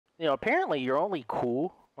You know, apparently you're only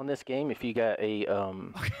cool on this game if you got a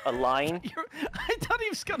line. I thought he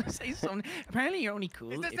was gonna say something. Apparently you're only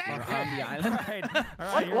cool if you're on the island.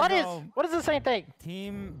 What is the same thing?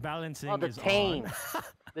 Team balancing is team.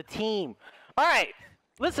 The team. All right,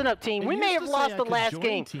 listen up, team. We may have lost the last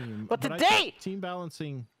game, but today, team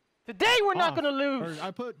balancing. Today we're not gonna lose. Or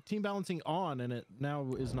I put team balancing on, and it now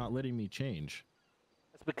is not letting me change.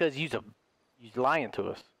 That's because you're lying to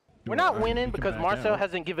us. We're not winning because Marcel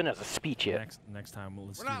hasn't given us a speech yet. Next time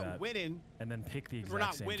let's do that. We're that. not winning. And then pick the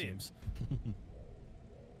exact same teams.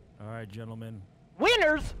 All right, gentlemen.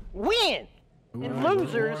 Winners win, and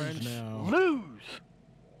losers lose.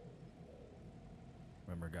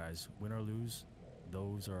 Remember, guys, win or lose,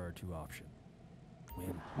 those are our two options.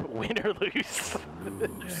 Win or lose.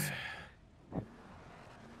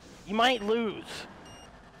 You might lose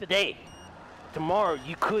today. Tomorrow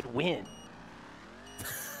you could win.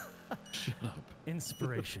 Shut up.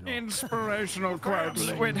 Inspirational. Inspirational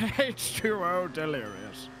quotes with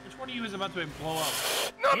H2ODelirious. Which one of you is about to blow up?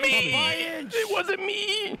 Not me! It wasn't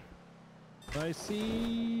me! I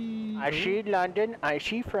see London, I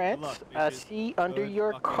see France, I see under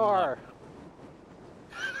your car.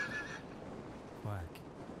 Quack.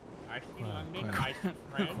 I see London, I see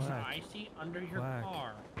France, I see under your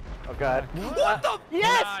car. Oh god. What the?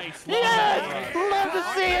 Yes! Nice. Yes! Love to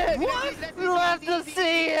see it! Love to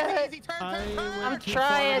see it! I'm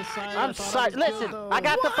trying. I'm sorry. Listen, I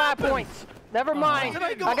got the 5 points. Never mind.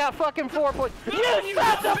 I got fucking 4 points. You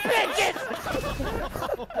sons of bitches!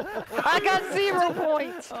 I got 0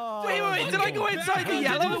 points. Wait, did I go inside the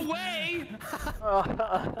yellow? Way.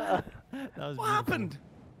 What happened?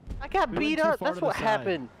 I got beat up. That's what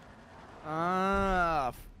happened.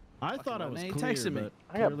 I thought I was clear, texting me.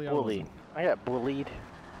 I got bullied. I got bullied.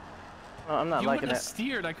 I'm not liking You that.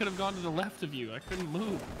 steered. I could have gone to the left of you. I couldn't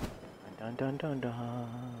move. Dun dun dun dun.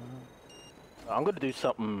 I'm gonna do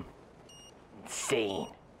something insane.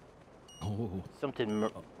 Oh. Something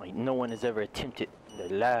like no one has ever attempted in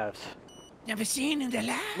their lives. Never seen in the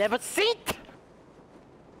lab. Never seen it.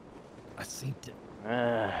 I seen it.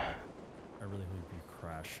 I really hope you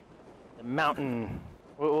crash. The mountain.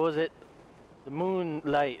 What was it? The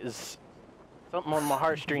moonlight is something on my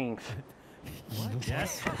heartstrings.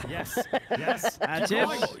 Yes, yes, yes. That's it.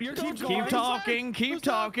 Keep talking. Keep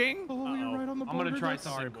talking. Oh, you're right on the border. I'm gonna try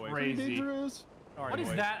something crazy. What is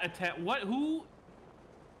that attack? What? Who?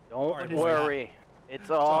 Don't worry.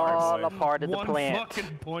 It's all a part of the plant. One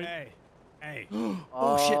fucking point. Hey.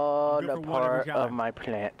 All a part of my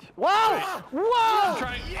plant. Whoa! Whoa!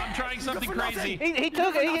 I'm trying something crazy. He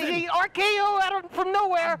took he RKO out from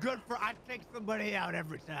nowhere. I take somebody out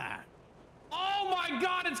every time. Oh my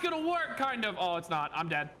god, it's gonna work, kind of. Oh, it's not. I'm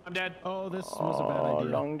dead. I'm dead. Oh, this was a bad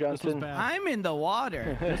idea. Long Johnson. I'm in the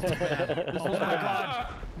water. Oh my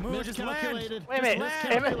god. Miscalculated. Wait a minute.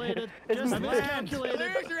 Miscalculated. Just land.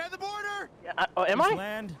 Delirious, you're at the border. Am I?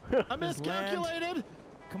 Land. I miscalculated.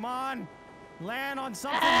 Come on. Land on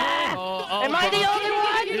something. Am I the only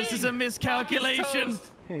one? This is a miscalculation.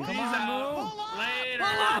 Come on, later.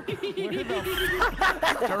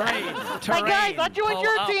 Terrain. Hey guys, I joined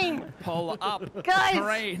your team. Pull up. Guys.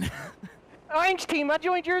 Terrain. Orange team, I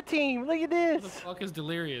joined your team. Look at this. What the fuck is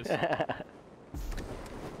Delirious?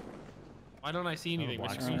 Why don't I see anything? My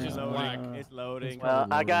screen's just black. It's loading. Well,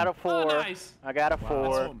 I got a 4. Oh, nice. I got a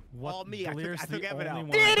 4. All me. I took Evan out.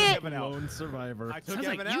 Did it? Lone survivor. I took Sounds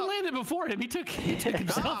Evan like out. you landed before him. He took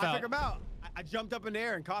himself I out. took him out. I jumped up in the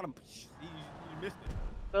air and caught him. You missed it.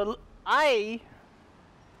 So I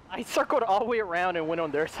circled all the way around and went on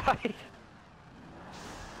their side.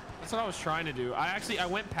 That's what I was trying to do. I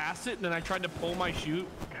went past it and then I tried to pull my chute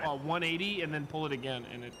 180 and then pull it again,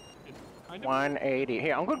 and it kind of 180.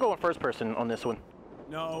 Here, I'm gonna go in first person on this one.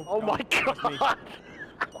 No. Oh my god! What the fuck?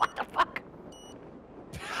 What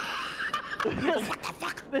the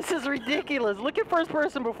fuck? This is ridiculous. Look at first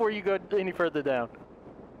person before you go any further down.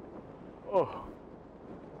 Oh.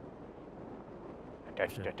 Dun,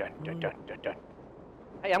 dun, dun, dun, dun, dun, dun.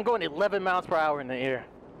 Hey, I'm going 11 miles per hour in the air.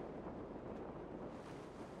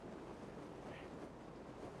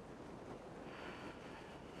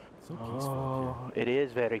 So peaceful. Oh, it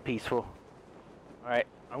is very peaceful. All right,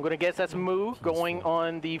 I'm gonna guess that's Moo going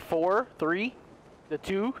on the 4, 3, the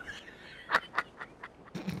 2.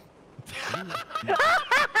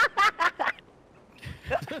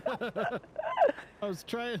 I was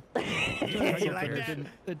trying. You like that?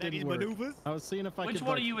 It didn't work. Maneuvers? I was seeing if I could. Which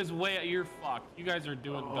one of you is way? You're fucked. You guys are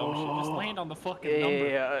doing dumb shit. Just land on the fucking number.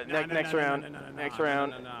 Yeah, next round. Next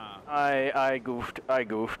round. I goofed. I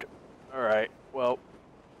goofed. All right. Well,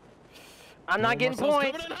 I'm not getting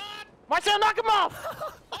points. Marcel, knock him off!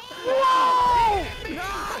 Whoa!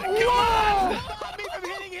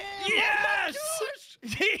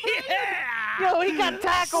 Oh, he got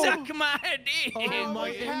tackled. Suck my dick. Oh, my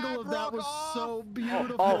angle of that was so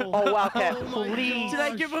beautiful. Oh, Wildcat, Oh my please. Did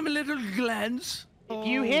I give him a little glance? If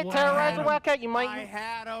you hit Terroriser, Wildcat, you I might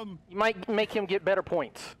had him. make him get better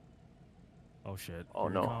points. Oh shit. Oh,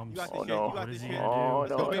 Here no. he comes. You got Oh, this shit. no. You got What this is he shit. gonna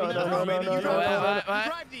do? Oh, no, Let's go, no, baby. no, Let's no, go, baby. no, You no, drive no, these. no. You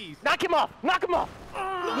drive these. Knock him off! Knock him off!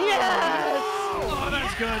 Yes! Oh,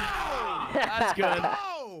 that's good. That's good.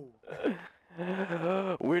 Oh!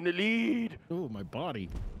 We're in the lead. Ooh, my body.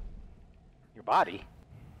 Your body.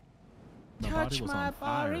 My body was on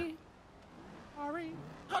fire.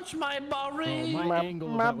 Touch my Oh, body. my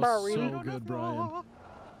angle of that was so good, Brian.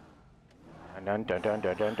 Dun, dun, dun,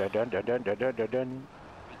 dun, dun, dun, dun, dun, dun, dun, dun, dun, dun.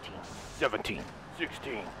 18, 17,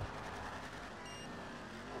 16. Oh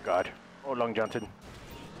God. Oh, Long Johnson.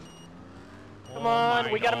 Come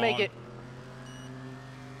on, we gotta make it.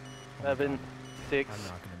 7, 6. I'm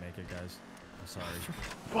not gonna make it, guys. I'm sorry.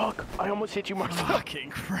 Fuck! I almost hit you, Marcel. Fucking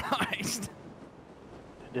Christ.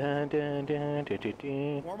 Dun, dun, dun, dun, dun,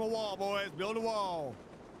 dun. Form a wall, boys. Build a wall.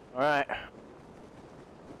 All right.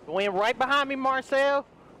 Go in right behind me, Marcel.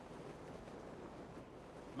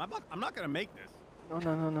 I'm not gonna make this. No,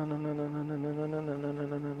 no, no, no, no, no, no, no, no, no, no, no, no, no,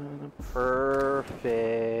 no, no, no.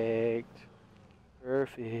 Perfect.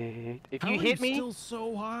 Perfect. If you hit me, Still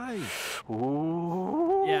so high.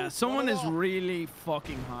 ooh. Yeah, someone is really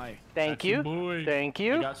fucking high. Thank you. Boy. Thank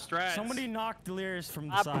You you. got strats. Somebody knocked Delirious from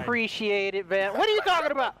the I side. appreciate it, Van. What are you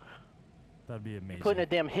talking about? That'd be amazing. Putting a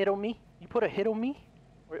damn hit on me? You put a hit on me?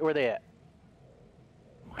 Where they at?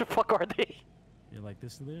 Where the fuck are they? You like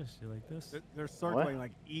this, Delirious? You like this? They're circling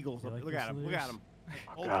like eagles. You like Look at this, them. Look at Delirious? them.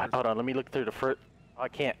 Oh, God, hold on. Let me look through the first. I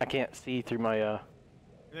can't see through my Here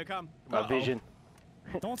they come. my vision.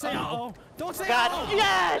 Don't say uh-oh. Don't say God, uh-oh.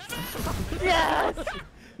 yes! Yes!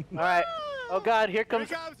 All right. Oh God, here Here comes.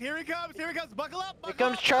 he comes. Here he comes. Here he comes. Buckle up. Here Buckle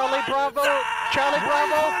comes up. Charlie Bravo. Charlie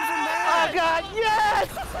Bravo. Oh God, yes!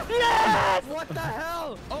 Yes! What the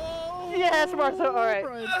hell? Oh! Yes, Marcel. All right.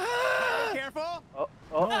 Brian. Careful. Oh,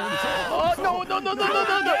 oh, oh, no, no, no, no, no,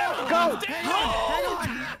 no, no. Go.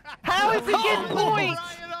 How is he getting points?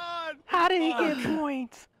 Ryan on. How did he get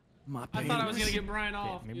points? My I thought I was gonna get Brian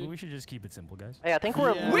off. Maybe dude. we should just keep it simple, guys. Hey, I think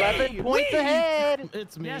we're Yeah. 11 points ahead.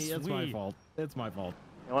 It's me. Yes, it's my fault. It's my fault.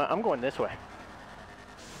 You know what? I'm going this way.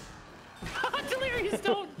 Delirious,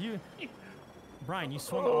 don't. Brian, you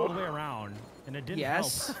swung all the way around, and it didn't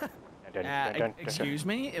Yes. help. Excuse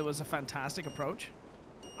me. It was a fantastic approach.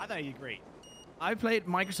 I thought you did great. I played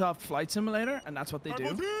Microsoft Flight Simulator, and that's what they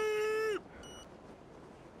do.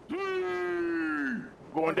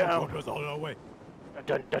 Going down. No way.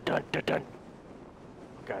 Dun, dun, dun, dun, dun.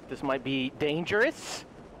 Oh God, this might be dangerous,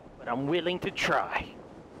 but I'm willing to try.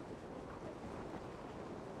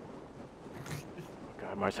 Oh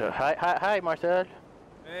God, Marcel. Hi, Marcel.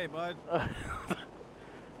 Hey, bud.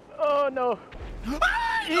 Oh no.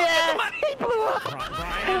 Yes! He blew up!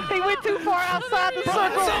 Brian, He went too far outside the It's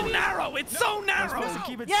circle! so narrow. It's so narrow. supposed to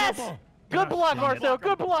keep it Yes! simple. Good block, Marcel.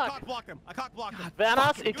 Good block. Cock blocked him. I cock blocked him.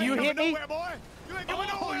 Vanoss, if you ain't hit going me. nowhere, boy. You ain't going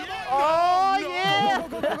nowhere, boy. Oh, Go, yeah!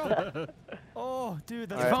 go, go, go. Oh, dude,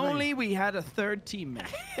 that's If great. only we had a third teammate.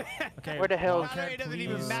 Okay, Where the hell- Wildcat, It doesn't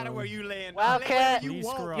even please. matter where you land. Wildcat, Land wherever please you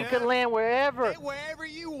want, screw You up. can land wherever. Land wherever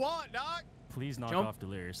you want, dog. Please knock Jump. off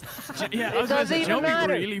Delirious. Yeah, I It was gonna doesn't say, even Joe,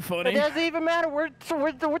 matter. really It funny. doesn't even matter. We're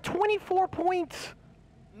 24 points.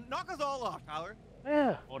 Knock us all off, Tyler.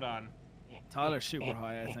 Yeah. Hold on. Tyler's super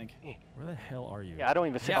high, I think. Where the hell are you? Yeah, I don't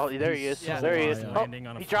even see. Yeah. Oh, there he is. Yeah. There he is. He's Oh, landing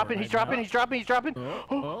on a he's floor dropping. He's right dropping. now. He's dropping. He's dropping.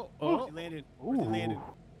 Oh. He landed. Where's he landed?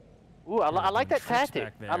 Ooh, I You're like doing that tricks tactic.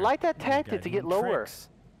 back I there. like that You tactic guys to get doing lower. tricks.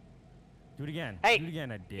 Do it again. Hey, Do it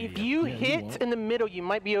again, I dare If you. you Yeah, you hit won't. in the middle, you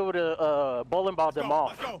might be able to bowling ball Let's them go.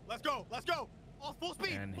 off. Let's go. Let's go. Let's go. All full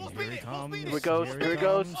speed. And Full here speed. he Full comes. speed. Here it goes. Here Here it it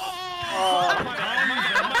goes. comes.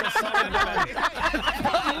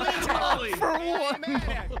 For one.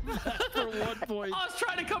 For 1 point. I was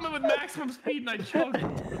trying to come in with maximum speed and I choked.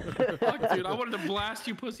 Fuck, dude. I wanted to blast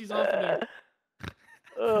you pussies off of there.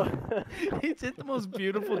 It's hit the most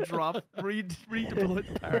beautiful drop,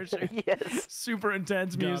 redeploy parachute. Yes. Super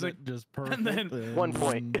intense Got music. it just perfect. then 1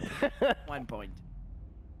 point. 1 point.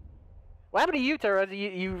 What happened to you,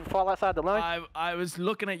 Terroriser? You fall outside the line? I was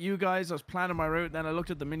looking at you guys. I was planning my route. Then I looked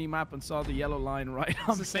at the mini map and saw the yellow line right It's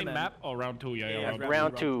on the same map? Oh, round 2. Yeah,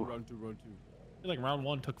 round two. Round two. I feel like round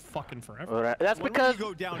 1 took fucking forever. Alright, That's When because you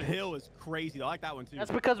go downhill is crazy. I like that one too.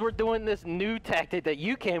 that's because we're doing this new tactic that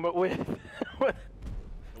you came up with. The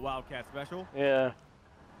Wildcat special. Yeah.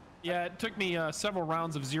 Yeah, it took me several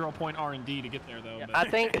rounds of 0-point R&D to get there, though. but- I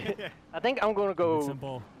think I'm gonna Keep it go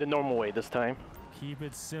simple. the normal way this time. Keep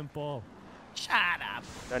it simple. Shut up.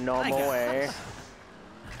 The normal way.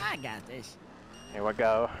 I got this. Here we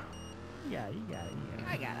go. Yeah, you got it.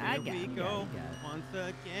 I got Here we it. go once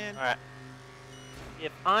again. All right.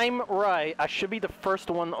 If I'm right, I should be the first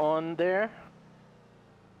one on there.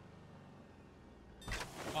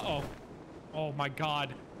 Uh-oh. Oh my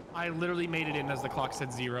god. I literally made it in as the clock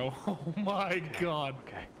said 0. Oh my god.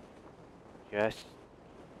 Okay. Yes.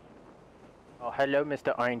 Oh, hello,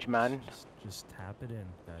 Mr. Orange Man. Just tap it in,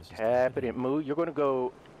 guys. Just Tap it in. Moo, you're gonna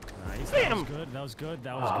go. Nice. Bam! That was good. That was good.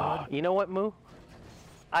 That was You know what, Moo?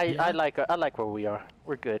 I like where we are.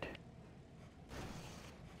 We're good.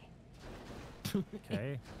 good.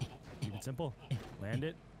 Okay. Keep it simple. Land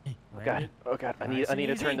it. Land God. it. Oh god. I Nice need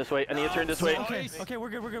to and turn easy. this way. I need to turn this way. Okay. Okay. We're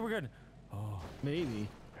good. We're good. We're good. Oh, Maybe.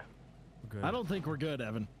 we're good. I don't think we're good,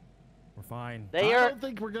 Evan. We're fine. They I are. don't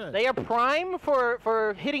think we're good. They are prime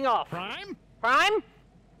for hitting off. Prime? Prime?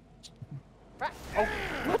 Oh.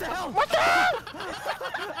 What the hell? What the hell?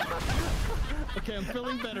 Okay, I'm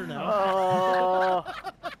feeling better now. Oh.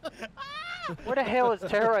 Where the hell is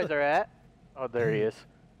Terroriser at? Oh, there he is.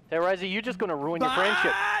 Terroriser, you're just gonna ruin your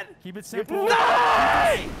friendship. Keep it simple.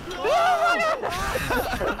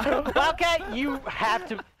 Wildcat, you have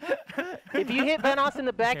to. If you hit Vanoss in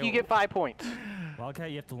the back, Okay, you get 5 points.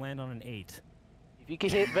 Wildcat, you have to land on an 8. If you can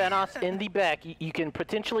hit Vanoss in the back, you can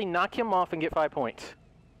potentially knock him off and get 5 points.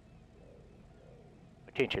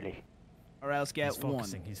 Potentially. Or else get He's one.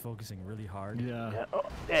 focusing. He's focusing really hard. Yeah. Yeah, oh,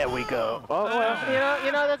 there we go. Oh well,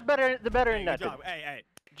 you know that's better. The better than Good nothing. job. Hey,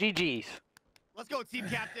 GG's. let's go, team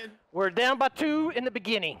captain. We're down by 2 in the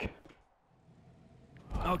beginning.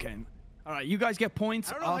 Okay. All right, you guys get points.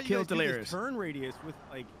 I don't know I'll how you kill guys do this Delirious. turn radius with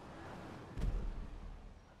like.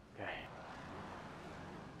 Okay.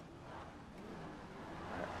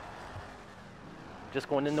 Just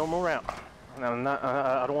going the normal route. I'm not.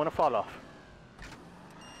 I don't want to fall off.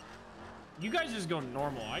 You guys just go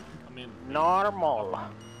normal. I can come in. Normal.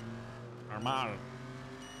 Normal.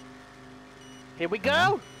 Here we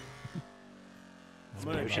go. I'm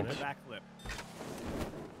gonna do Explosions. a backflip.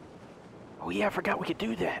 Oh yeah, I forgot we could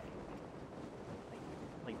do that.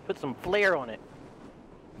 Like put some flair on it.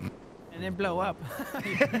 And then blow up.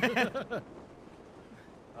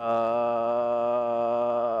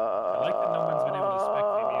 I like that no one's been able to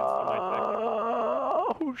spectate me and see my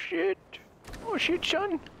technique. Oh shit. Oh shit,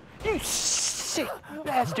 son. You sick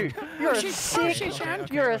bastard. You're a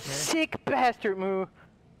sick. You're a sick bastard, Moo.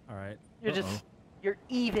 All right. You're just. You're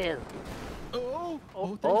evil. Oh,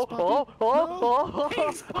 Oh, thanks, oh, Poppy.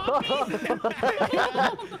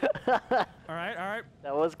 All right. All right.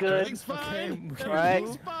 That was good. Everything's fine. Okay, right.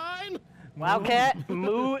 Everything's fine. Wildcat,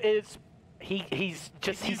 Moo is. He's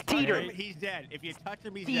teetering. He's dead. If you touch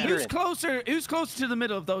him, he's Teetering. dead. Who's closer? Who's closer to the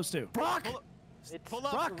middle of those two? Brock! It's, Pull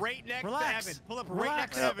up Brock, right next relax. to Evan. Pull up right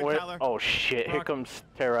Relax. next to Evan, Tyler. oh shit! Here Brock. comes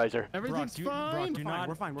Terroriser. Everything's Brock, fine. do We're fine, not,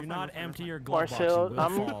 we're fine, we're do fine, not we're fine, empty we're your glove box. Marcel, You will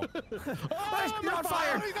I'm- fall. You're on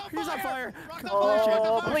fire. He's on fire. Brock's on Oh, fire.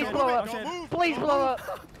 Brock's on please fire. blow Don't up. move, don't move, Please don't blow move.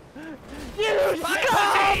 up. You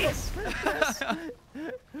scum!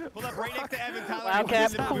 Pull up right next to Evan, Tyler. Wildcat,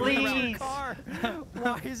 He's in the moving around. please.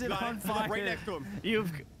 Why is You it got on it. Pull up fire? right next to him.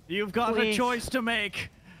 You've got Please. a choice to make.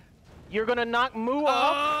 You're gonna knock Moo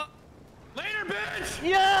off. Later, bitch!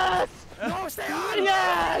 Yes! No, stay on.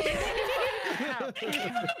 Yes!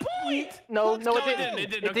 No, no, it No, didn't. it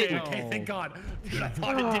didn't. It Okay, didn't. okay, thank God. I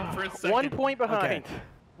thought it did for a second. 1 point behind.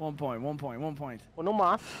 1 point. 1 point. 1 point. Uno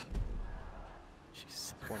más.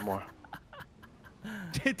 One more.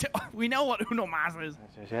 We know what Uno Mas is.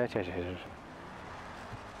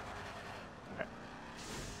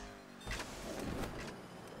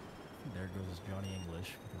 There goes Johnny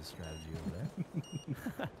English with his strategy over there.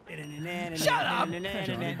 Shut up!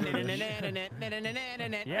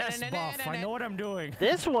 Yes, Buff. I know what I'm doing.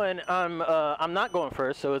 This one, I'm not going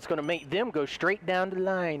first, so it's gonna make them go straight down the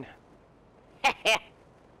line.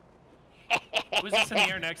 Who's this in the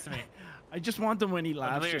air next to me? I just want them when he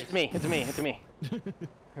laughs. Delirious. It's me. It's me. It's me. You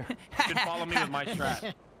should follow me with my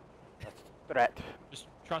strat. Threat. Just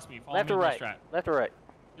trust me. Follow Left me or with right? my strat. Left or right?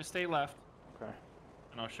 Just stay left, Okay.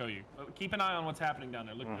 and I'll show you. But keep an eye on what's happening down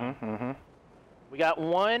there. Look down. We got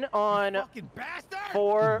one on Fucking bastard!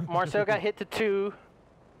 4. Marcel got hit to 2.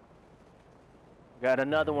 Got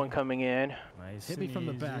another one coming in. Nice. Hit me and from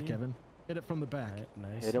the back, easy. Evan. Hit it from the back. Alright,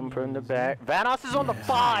 nice Hit him and from the easy. back. Vanoss is on the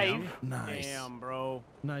 5. Nice. Damn, bro.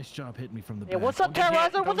 Nice job hitting me from the Yeah, back. what's up, Don't get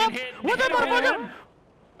hit, Terroriser? don't What's up? get hit, What's up, don't get hit. motherfucker?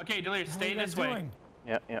 Okay, Delirious, What are stay you guys this way. doing?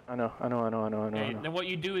 Yeah, I know. Okay, then what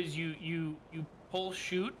you do is you pull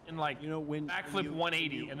shoot and like You know when backflip you-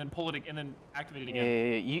 180 and then pull it and then activate it Yeah,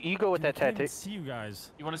 again. you go with that I can't even tactic. see you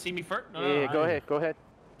guys. You want to see me first? No, Yeah, go ahead. Go ahead.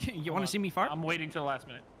 You want to see me fart? I'm waiting till the last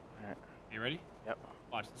minute. Alright. You ready? Yep.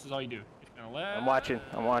 Watch. This is all you do. It's gonna left. I'm watching.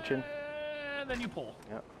 And then you pull.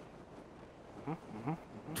 Yep. What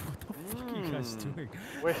the fuck are you guys doing?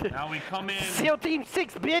 Now we come in. SEAL Team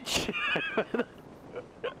 6, bitch!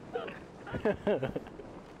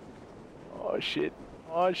 Oh shit.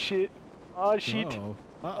 Oh shit. Oh shit. Uh-oh.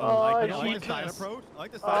 Oh, Uh-oh. I like shit. this side approach. I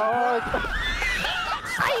like this side approach.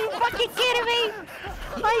 Are you fucking kidding me?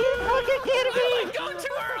 Are you fucking kidding me? Go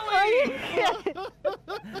too Are you early!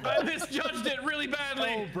 kidding? I misjudged it really badly.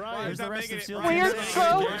 Oh, Brian. Where's the rest of SEAL Team We're six?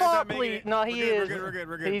 so Brian's not making far. it. No, he is. We're good.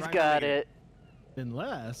 He's Brian's got making it.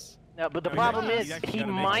 Unless. No, but the No, problem he's is actually he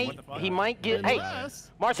gotta make it. might What the fuck? he might get. Hey,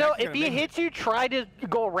 Unless. Marcel, actually if gonna he make it. hits you, try to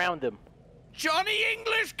go around him. Johnny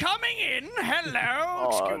English coming in. Hello.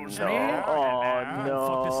 Excuse me. Oh no.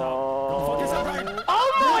 Fuck this up. Don't fuck this up, Brian.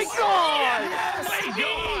 Oh my god! My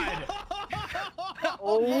God.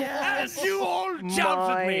 Oh As you all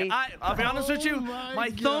jumped at me. my- I'll be honest with you. Oh my My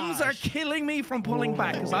thumbs are gosh. killing me from pulling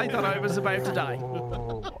back because I thought I was about to die.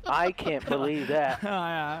 Oh, I can't believe that.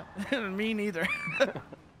 Me neither.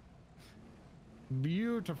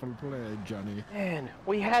 Beautiful play, Johnny. Man,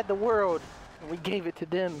 we had the world and we gave it to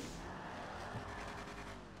them.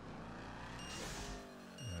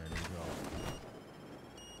 There you go.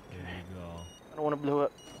 There you go. I don't want to blow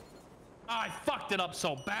up. I fucked it up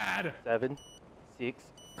so bad. 7, 6.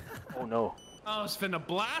 Oh no. I was finna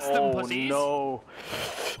blast them Oh pussies. no.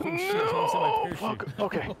 No! Fuck.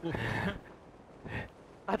 Okay.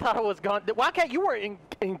 I thought I was gone. Wildcat, you were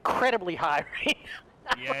incredibly high, right?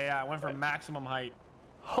 Yeah, I went for maximum height.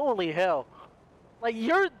 Holy hell. Like,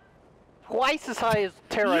 you're twice as high as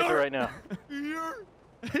Terroriser right now.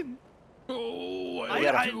 Oh,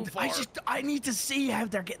 I need to see how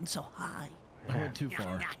they're getting so high. I went too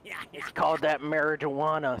far. It's called that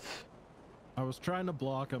marijuana. I was trying to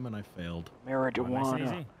block him and I failed. Nice and Marijuana.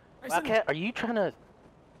 easy. Wildcat, are you trying to...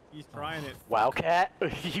 He's trying it. Wildcat?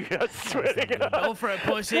 You swear to God. Go for it,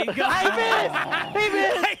 pussy. Go. I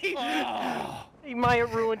missed! He missed! He might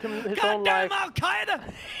have ruined his own Goddamn life. Al Qaeda!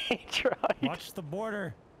 He tried. Watch the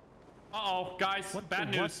border. Uh-oh, guys, bad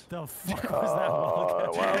news. What the fuck was that?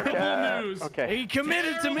 Wildcat? Terrible Wildcat. news. Okay. He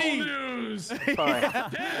committed to Terrible me. news. It's fine.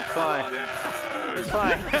 It's fine. It's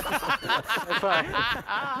fine. It's fine.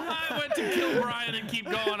 I went to kill Brian and keep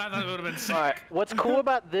going. I thought it would have been sick. Alright, what's cool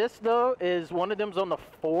about this, though, is one of them's on the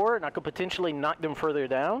 4, and I could potentially knock them further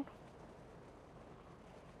down.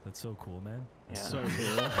 That's so cool, man. Yeah. So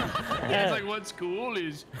cool. Yeah, it's like what's cool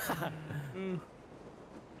is.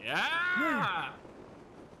 Yeah.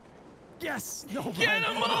 Yes! No, Get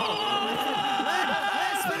him on!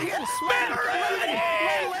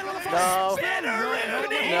 No.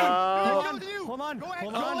 No. Hold on. Go ahead,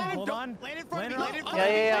 Hold go on. ahead. Hold on. Land in front of me. Land Land in on- front Yeah, of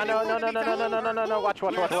me. yeah, no. Watch.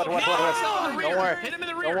 Don't No, worry. hit him in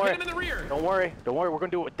the rear. Don't worry. Hit him in the rear. Don't worry. We're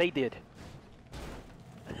gonna do what they did.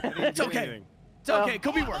 It's okay. It's okay.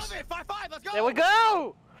 Could be I worse. love it. 5-5. Let's go. There we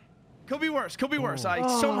go. Could be worse. Could be worse. I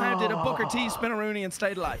somehow did a Booker T spinneroonie and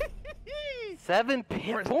stayed alive. 7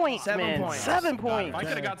 points, 7 man. points. 7 If points. I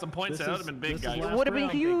could have got some points, that would have been big, this is guys. It last would have been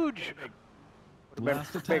round. huge.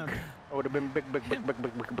 Last Big. attempt. It would have been big.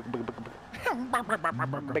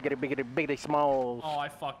 Biggity smalls. Oh, I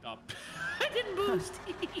fucked up. I didn't boost.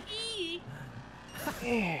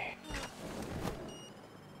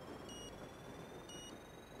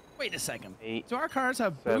 Wait a second. 8, Do our cars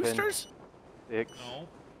have 7. boosters? 6, No.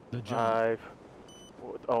 The jump. 5.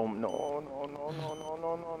 Oh no.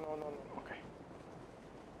 Okay.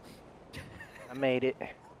 I made it.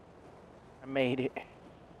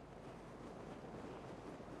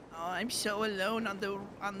 Oh, I'm so alone on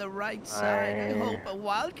the right side. I hope a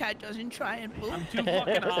Wildcat doesn't try and boost. I'm too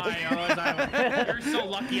fucking high. You're so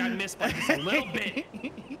lucky I missed by just a little bit.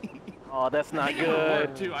 Oh, that's I not think it would have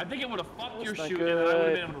worked good. too. I think it would have fucked your That's not shoot, and I would have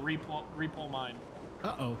good. been able to repull mine.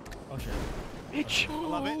 Uh-oh. Oh, shit. Bitch.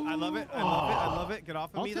 I love it. Get off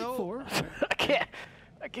of I'll me, take though. 4.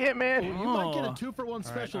 I can't, man. You might get a 2-for-1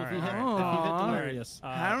 special if you hit alright. Delirious.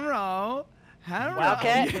 Hello.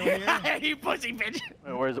 Wildcat. You pussy bitch.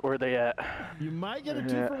 Where they at? You might get a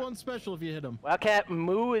 2-for-1 special if you hit him. Wildcat,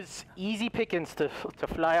 Moo is easy pickings to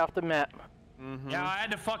fly off the map. Yeah, I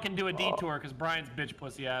had to fucking do a detour because Brian's bitch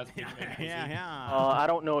pussy ass. Yeah. I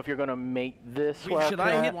don't know if you're gonna make this. Should Wildcat.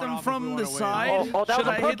 I hit One them off if from we the wanna win. side? Oh, that Should was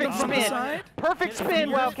a I hit them perfect from the spin. side? Perfect spin,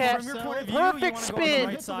 From Wildcat. your point of view, Perfect you wanna go on the spin.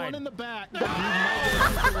 right Hit the one side. in the back. You might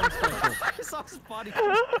get a 2-for-1 special. I saw his body. I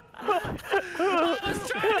was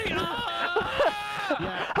trying.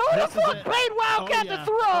 Yeah, Who the this is fuck it. played Wildcat yeah. to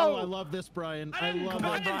throw? Oh, I love this, Brian. I love Come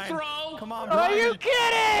on, it. Brian. Throw. Come on, Are Brian. you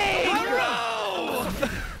kidding?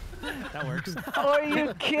 That works. Are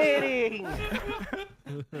you kidding?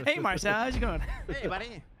 Hey, Marcel, how's it going? Hey,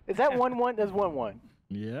 buddy. Is that 1-1? That's 1-1.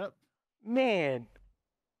 Yep. Man.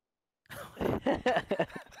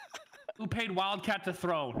 Who paid Wildcat to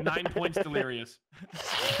throw? 9 points, Delirious.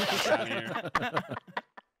 Get out of here.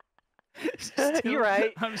 You're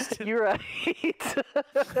right. You're right.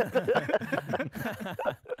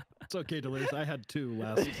 It's okay, Delirious. I had 2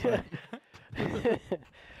 last time.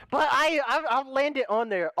 But I've landed on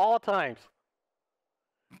there all times.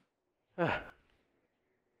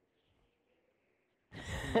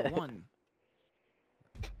 One.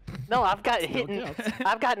 No, I've got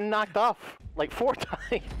I've gotten knocked off like 4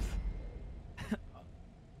 times.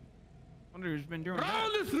 Wonder who's been doing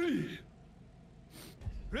Round that. 3.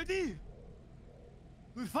 Ready?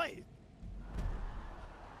 We fight.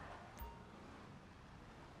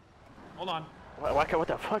 Hold on. What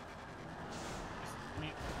the fuck? Let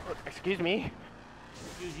me- Excuse me.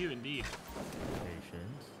 Excuse you, indeed.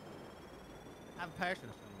 Patience. Have passion.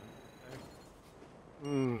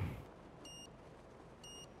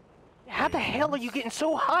 How the hell are you getting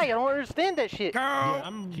so high? I don't understand that shit. Yeah,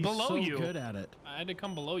 I'm He's below so you. good at it. I had to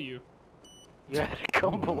come below you. You had to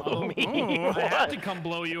come below me. I had to come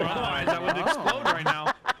below you, otherwise I would explode right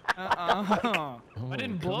now. If I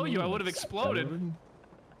didn't blow you, I would have exploded.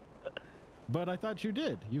 But I thought you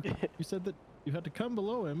did. You said that you had to come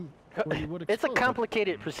below him or you would explode. It's a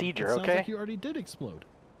complicated procedure, It sounds okay? like you already did explode.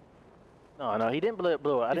 No, he didn't blow it.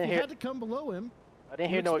 I If didn't you hear. had to come below him. I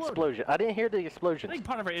didn't you hear no exploded. explosion. I didn't hear the I explosion. think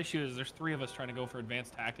part of our issue is there's 3 of us trying to go for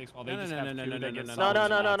advanced tactics while they just have 2 that get No, solid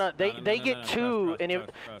no. spots. They get 2, and if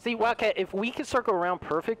see Wildcat, if we can circle around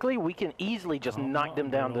perfectly, we can easily just knock them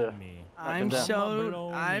down to. I'm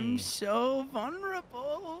down. so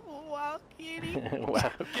vulnerable, Wild Kitty.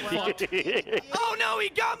 Wow. Oh no, he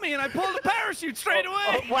got me, and I pulled a parachute straight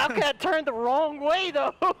away. Wildcat turned the wrong way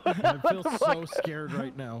though. I feel so scared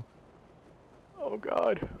right now. Oh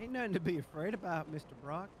God. Ain't nothing to be afraid about, Mr.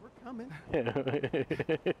 Brock. We're coming. Brace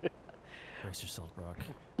yourself, Brock.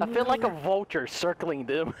 I feel like a vulture circling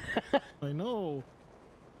them. I know.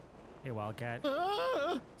 Hey, Wildcat.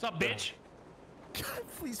 What's up, bitch?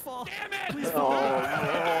 Please fall. Damn it! Please Oh, fall.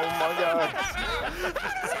 my God.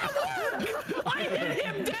 I hit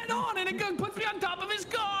him dead on, and it puts me on top of his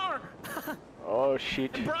car. Oh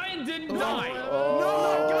shit. Brian didn't die.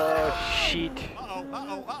 Oh shit.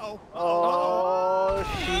 Uh-oh. Oh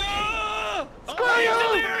shit. Screw you,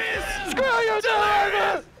 Delirious! Screw you,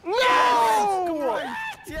 Delirious! No!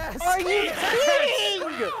 Yes. Are you kidding?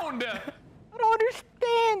 Round. I don't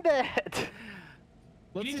understand that. You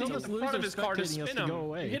Let's need tell to this use the front of loser his car to spectating us spin to him. go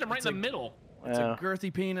away. You hit him right in the middle. It's a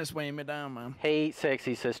girthy penis weighing me down, man. Hey,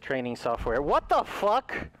 sexy says training software. What the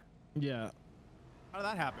fuck? Yeah. How did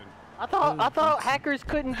that happen? I thought hackers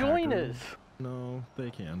couldn't join us. No,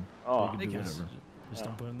 they can. Oh. They can do They can. whatever. Just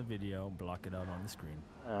don't put in the video. Block it out on the screen.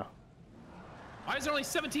 Oh. Why is there only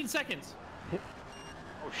 17 seconds? Oh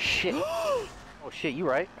shit. Oh shit, you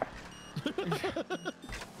right.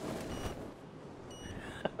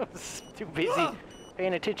 I was too busy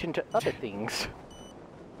paying attention to other things.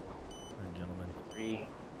 All right, gentlemen. 3.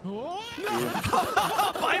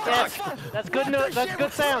 Bye, Yes, that's good. That's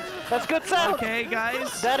good sound. That's good sound. Okay,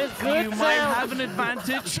 guys. That is good You sound. might have an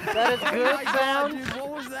advantage. That is good sound. Dude, what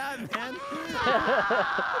was that, man?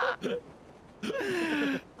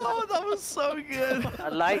 Oh, that was so good. I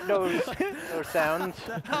like those sounds.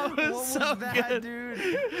 That was so good, dude.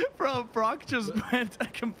 Bro, Brock just went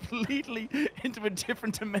completely into a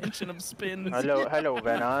different dimension of spins. Hello,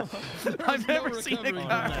 Vanoss. I've no never seen a recovering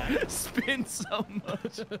car from spin so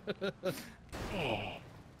much.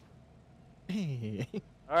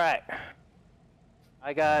 All right.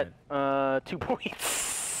 I got 2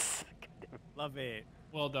 points. Love it.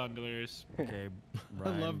 Well done, Delirious. Okay. I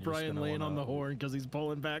love Brian laying on the horn because he's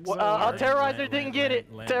pulling back so Well, hard. Terroriser didn't get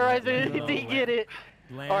it. Terroriser didn't get it.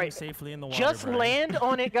 Land All right, safely in the water. Just Brian. land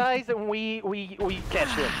on it, guys, and we catch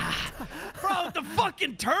him. Bro, the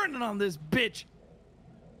fucking turning on this bitch.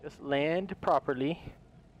 Just land properly.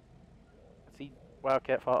 See,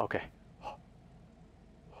 Wildcat fall. Okay.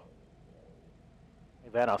 Hey,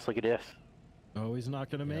 Vanoss, look at this. Oh, he's not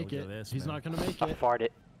gonna make look it. at this, He's man. not gonna make I it. farted.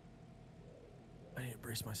 I need to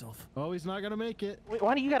brace myself. Oh, he's not gonna make it. Wait,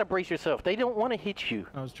 why do you gotta brace yourself? They don't want to hit you.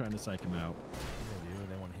 I was trying to psych him out. They do.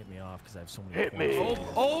 They want to hit me off because I have so many. Hit me. points.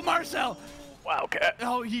 Oh, Marcel. Wildcat.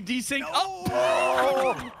 Oh, he desynced. Oh,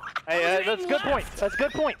 Oh. Hey, that's good points. That's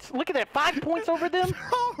good points. Look at that. 5 points over them.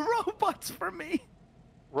 oh, robots for me.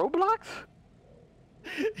 Roblox?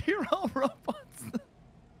 You're all robots.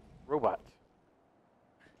 Robots.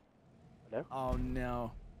 Hello? Oh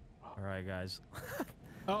no. All right, guys.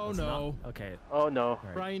 Oh That's no. not- okay. Oh no. All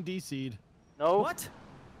right. Brian DC'd. No. What?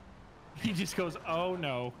 He just goes, oh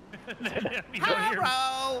no. You don't hear him.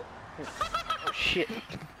 Hello. Oh shit.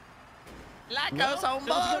 Like us on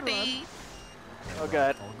body. Oh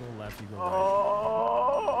god. I'll go left, you go right.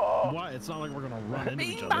 Oh. Why? It's not like we're gonna run into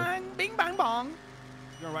each Bing other. bang, bing bang bong. You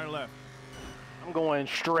going right or left? I'm going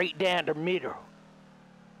straight down the middle.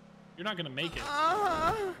 You're not gonna make it.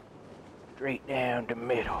 Straight down the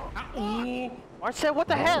middle. Marcel, what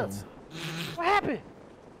the hell? What happened?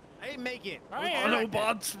 I didn't make it.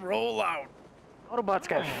 Autobots roll out. Autobots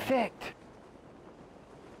got ficked.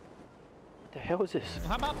 What the hell is this?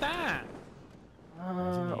 How about that?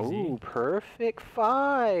 Oh, perfect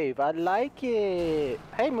 5. I like it.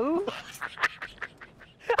 Hey, move.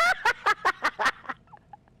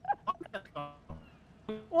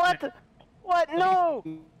 What? What? No.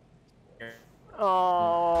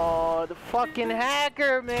 Oh, the fucking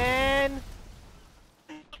hacker, man.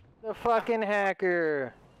 The fucking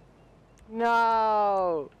hacker.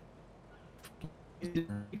 No.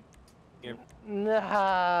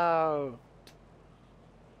 No.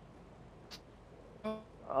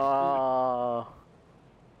 Oh.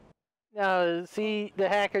 No, see, the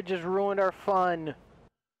hacker just ruined our fun.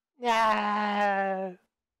 Yeah.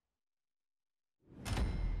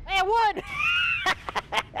 Hey, I won!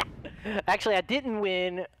 Actually, I didn't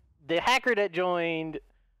win. The hacker that joined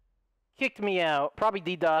kicked me out. Probably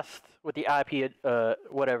DDoSed with the IP,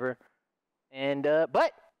 whatever. And,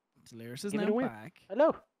 but. Delirious is Give it now a win. back.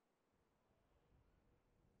 Hello.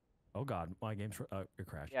 Oh god, my game's it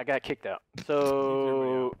crashed. Yeah, I got kicked out.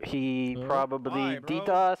 So he probably Bye, bro.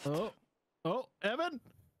 DDoSed. Oh, Evan.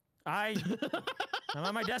 I'm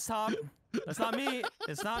on my desktop. That's not me.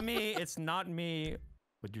 It's not me. It's not me.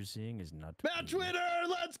 What you're seeing is not Match me. winner.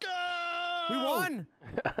 Let's go. We won.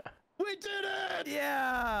 We did it.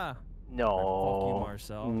 Yeah. No. Fuck you,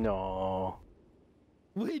 Marcel. No.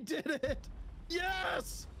 We did it.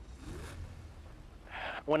 Yes.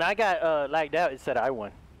 When I got lagged out, it said I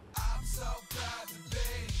won. I'm so proud to be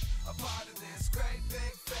a part of this great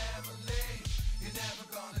big family. You're never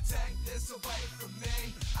gonna take this away from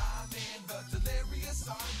me. I'm in the delirious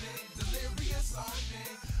army, delirious army.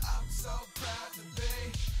 I'm so proud to be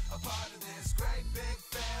a part of this great big